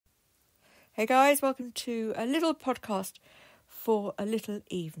Hey guys, welcome to a little podcast for a little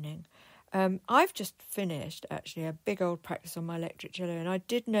evening. I've just finished actually a big old practice on my electric cello, and I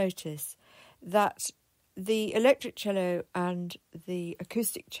did notice that the electric cello and the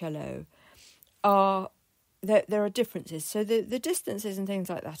acoustic cello there are differences. So the distances and things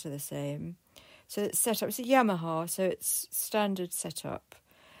like that are the same. So it's set up, it's a Yamaha, so it's standard setup.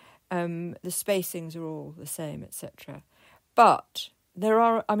 The spacings are all the same, etc. But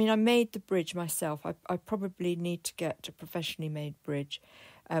I made the bridge myself. I probably need to get a professionally made bridge,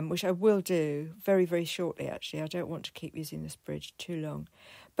 which I will do very, very shortly, actually. I don't want to keep using this bridge too long.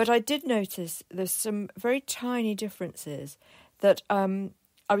 But I did notice there's some very tiny differences that I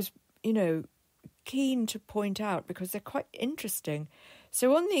was, keen to point out because they're quite interesting.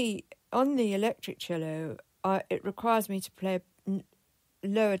 So on the electric cello, it requires me to play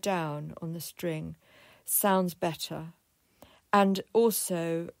lower down on the string, sounds better, and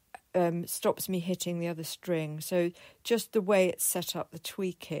also stops me hitting the other string. So just the way it's set up, the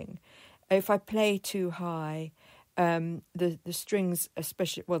tweaking. If I play too high, the strings,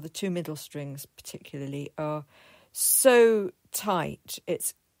 especially, the two middle strings particularly, are so tight,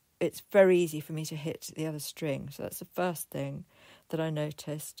 it's very easy for me to hit the other string. So that's the first thing that I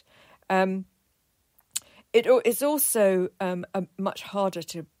noticed. It's also much harder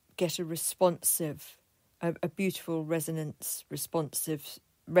to get a responsive, a beautiful resonant, responsive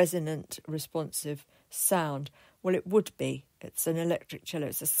sound. Well, it would be. It's an electric cello.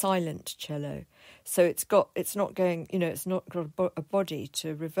 It's a silent cello, so it's not got a body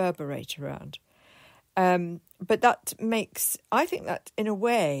to reverberate around. But I think that in a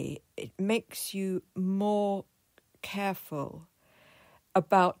way it makes you more careful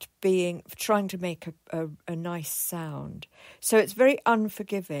about trying to make a nice sound. So it's very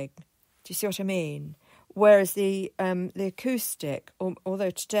unforgiving. Do you see what I mean? Whereas the acoustic, although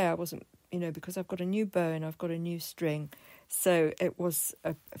today I wasn't, because I've got a new bow and I've got a new string, so it was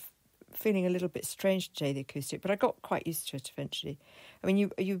feeling a little bit strange today, the acoustic, but I got quite used to it eventually. I mean,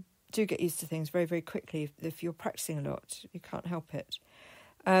 you do get used to things very, very quickly if you're practicing a lot. You can't help it.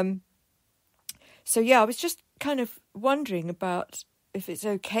 I was just kind of wondering about if it's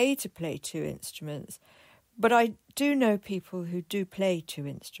okay to play two instruments. But I do know people who do play two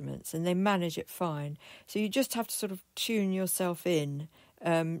instruments and they manage it fine. So you just have to sort of tune yourself in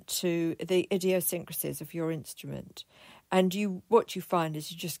to the idiosyncrasies of your instrument. And what you find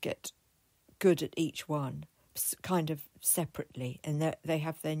is you just get good at each one, kind of separately, and they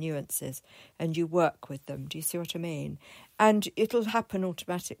have their nuances, and you work with them. Do you see what I mean? And it'll happen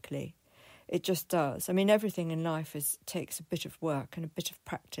automatically. It just does. I mean, everything in life takes a bit of work and a bit of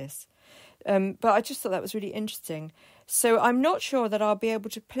practice. But I just thought that was really interesting. So I'm not sure that I'll be able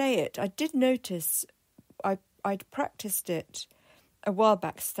to play it. I did notice I'd practiced it a while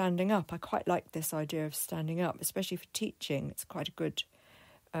back standing up. I quite like this idea of standing up, especially for teaching. It's quite a good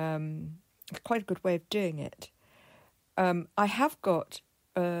way of doing it. I have got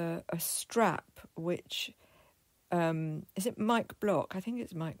a strap which... is it Mike Block? I think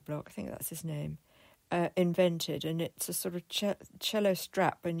it's Mike Block. I think that's his name. Invented, and it's a sort of cello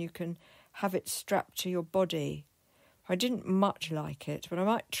strap, and you can have it strapped to your body. I didn't much like it, but I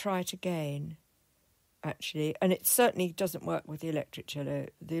might try it again, actually. And it certainly doesn't work with the electric cello.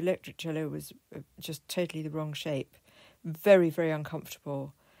 The electric cello was just totally the wrong shape. Very, very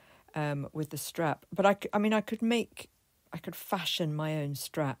uncomfortable with the strap. But I could fashion my own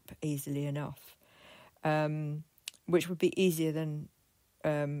strap easily enough. Which would be easier than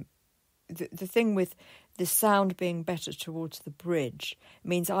the thing with the sound being better towards the bridge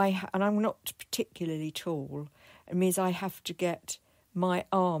means and I'm not particularly tall, it means I have to get my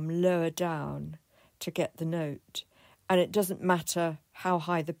arm lower down to get the note, and it doesn't matter how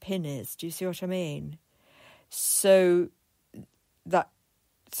high the pin is. Do you see what I mean? So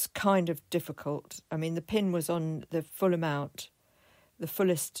that's kind of difficult. I mean, the pin was on the full amount, the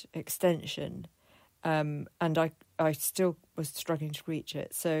fullest extension, and I still was struggling to reach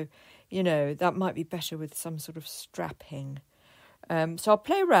it. So, that might be better with some sort of strapping. So I'll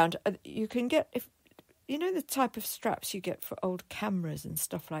play around. You can get, the type of straps you get for old cameras and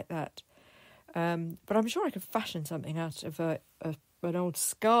stuff like that. But I'm sure I could fashion something out of an old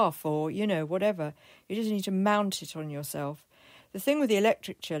scarf or, whatever. You just need to mount it on yourself. The thing with the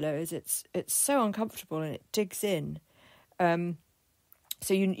electric cello is it's so uncomfortable and it digs in.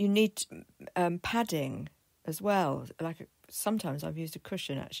 So you need padding as well. Like sometimes I've used a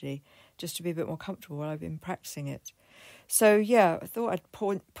cushion actually just to be a bit more comfortable while I've been practicing it. So yeah, I thought I'd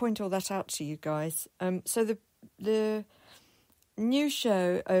point all that out to you guys. So the new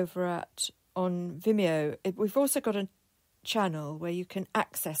show over on Vimeo, we've also got channel where you can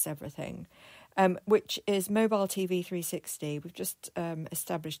access everything, which is Mobile TV 360. We've just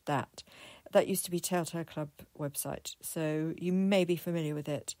established that. That used to be Telltale Club website, so you may be familiar with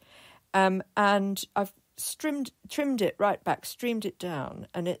it. And I've trimmed it right back, streamed it down,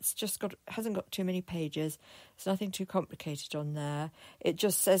 and it's just hasn't got too many pages. There's nothing too complicated on there. It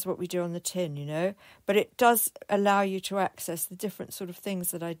just says what we do on the tin, you know. But it does allow you to access the different sort of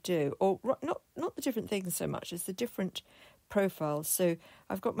things that I do, or not the different things so much as the different profiles. So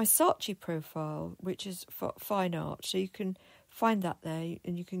I've got my Saatchi profile, which is for fine art. So you can find that there,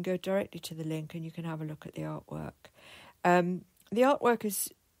 and you can go directly to the link, and you can have a look at the artwork. The artwork is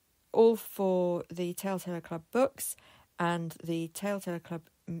all for the Telltale Club books and the Telltale Club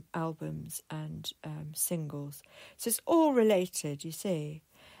albums and singles. So it's all related, you see.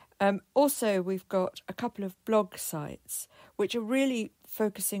 Also, we've got a couple of blog sites which are really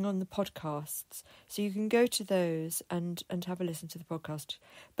focusing on the podcasts. So you can go to those and have a listen to the podcast.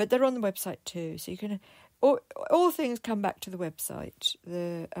 But they're on the website too. So you can... All things come back to the website,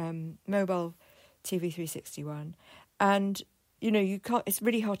 the Mobile TV 361. And... you know, you can't. It's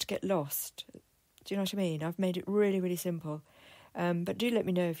really hard to get lost. Do you know what I mean? I've made it really, really simple. But do let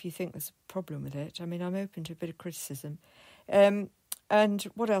me know if you think there's a problem with it. I mean, I'm open to a bit of criticism. And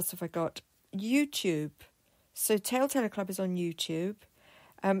what else have I got? YouTube. So Telltale Club is on YouTube.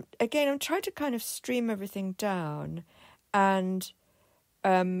 Again, I'm trying to kind of stream everything down and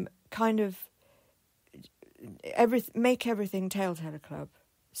kind of make everything Telltale Club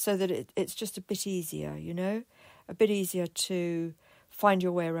so that it's just a bit easier, you know? A bit easier to find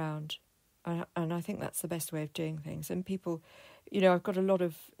your way around. And I think that's the best way of doing things. And people, you know, I've got a lot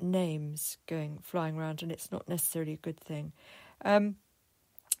of names flying around, and it's not necessarily a good thing.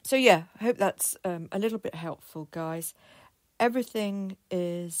 So yeah, I hope that's a little bit helpful, guys. Everything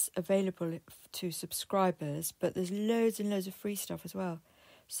is available to subscribers, but there's loads and loads of free stuff as well.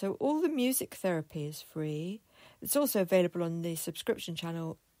 So all the music therapy is free. It's also available on the subscription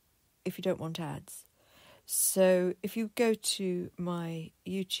channel if you don't want ads. So if you go to my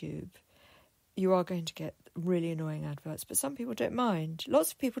YouTube, you are going to get really annoying adverts, but some people don't mind.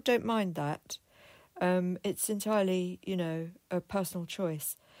 Lots of people don't mind that. It's entirely, you know, a personal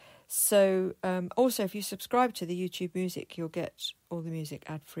choice. So also, if you subscribe to the YouTube Music, you'll get all the music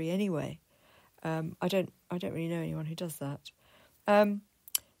ad-free anyway. I don't really know anyone who does that.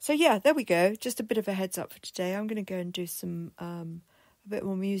 So yeah, there we go. Just a bit of a heads up for today. I'm going to go and do some a bit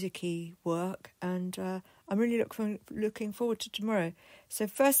more music-y work, and I'm really looking forward to tomorrow. So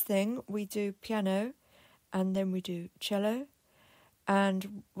first thing, we do piano, and then we do cello,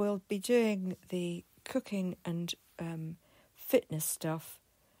 and we'll be doing the cooking and fitness stuff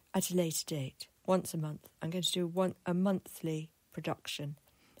at a later date, once a month. I'm going to do a monthly production,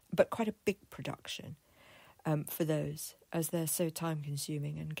 but quite a big production for those, as they're so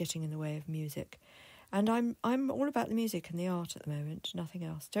time-consuming and getting in the way of music. And I'm all about the music and the art at the moment, nothing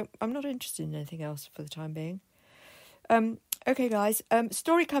else. I'm not interested in anything else for the time being. Okay, guys.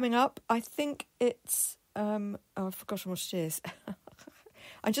 Story coming up. I think it's... I've forgotten what it is.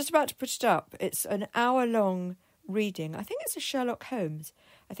 I'm just about to put it up. It's an hour-long reading. I think it's a Sherlock Holmes.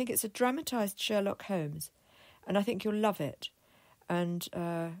 I think it's a dramatised Sherlock Holmes. And I think you'll love it. And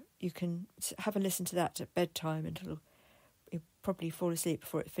you can have a listen to that at bedtime until... you'll probably fall asleep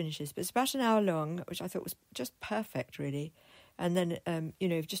before it finishes. But it's about an hour long, which I thought was just perfect, really. And then,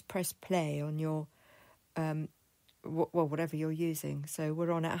 you've just press play on your... whatever you're using. So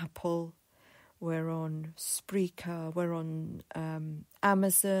we're on Apple, we're on Spreaker, we're on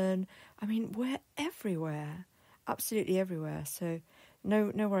Amazon. I mean, we're everywhere, absolutely everywhere. So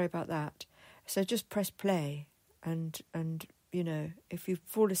no worry about that. So just press play, and if you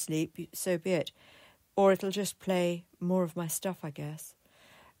fall asleep, so be it. Or it'll just play more of my stuff, I guess.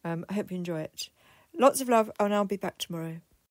 I hope you enjoy it. Lots of love, and I'll be back tomorrow.